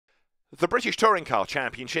The British Touring Car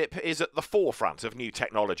Championship is at the forefront of new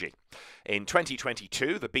technology. In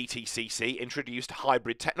 2022, the BTCC introduced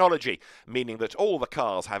hybrid technology, meaning that all the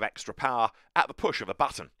cars have extra power at the push of a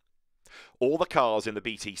button. All the cars in the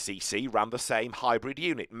BTCC run the same hybrid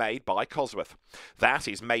unit made by Cosworth. That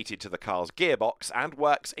is mated to the car's gearbox and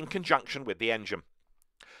works in conjunction with the engine.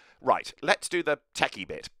 Right, let's do the techie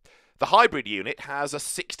bit. The hybrid unit has a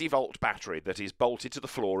 60-volt battery that is bolted to the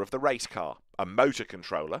floor of the race car, a motor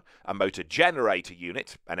controller, a motor generator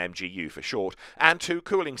unit, an MGU for short, and two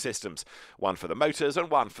cooling systems, one for the motors and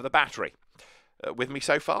one for the battery. With me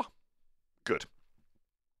so far? Good.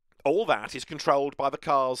 All that is controlled by the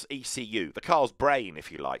car's ECU, the car's brain,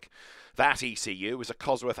 if you like. That ECU is a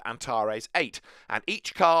Cosworth Antares 8, and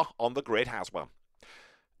each car on the grid has one.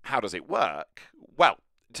 How does it work? Well,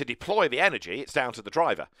 to deploy the energy, it's down to the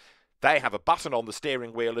driver. They have a button on the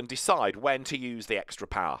steering wheel and decide when to use the extra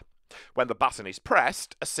power. When the button is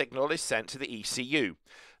pressed, a signal is sent to the ECU.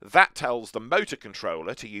 That tells the motor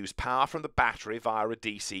controller to use power from the battery via a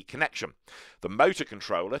DC connection. The motor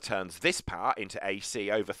controller turns this power into AC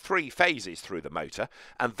over 3 phases through the motor,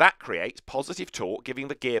 and that creates positive torque, giving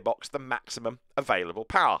the gearbox the maximum available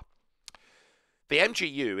power. The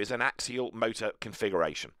MGU is an axial motor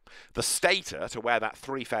configuration. The stator, to where that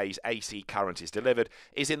 3-phase AC current is delivered,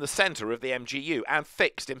 is in the centre of the MGU and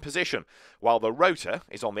fixed in position, while the rotor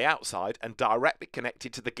is on the outside and directly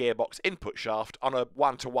connected to the gearbox input shaft on a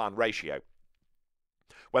 1-to-1 ratio.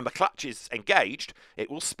 When the clutch is engaged,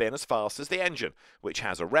 it will spin as fast as the engine, which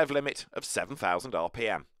has a rev limit of 7,000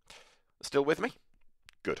 RPM. Still with me?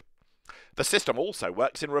 Good. The system also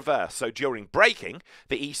works in reverse, so during braking,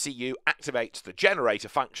 the ECU activates the generator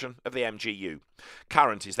function of the MGU.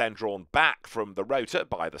 Current is then drawn back from the rotor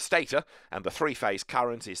by the stator, and the 3-phase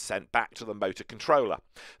current is sent back to the motor controller.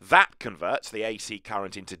 That converts the AC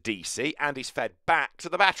current into DC and is fed back to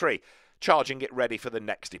the battery, charging it ready for the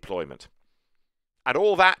next deployment. And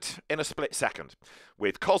all that in a split second.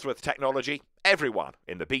 With Cosworth technology, everyone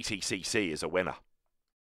in the BTCC is a winner.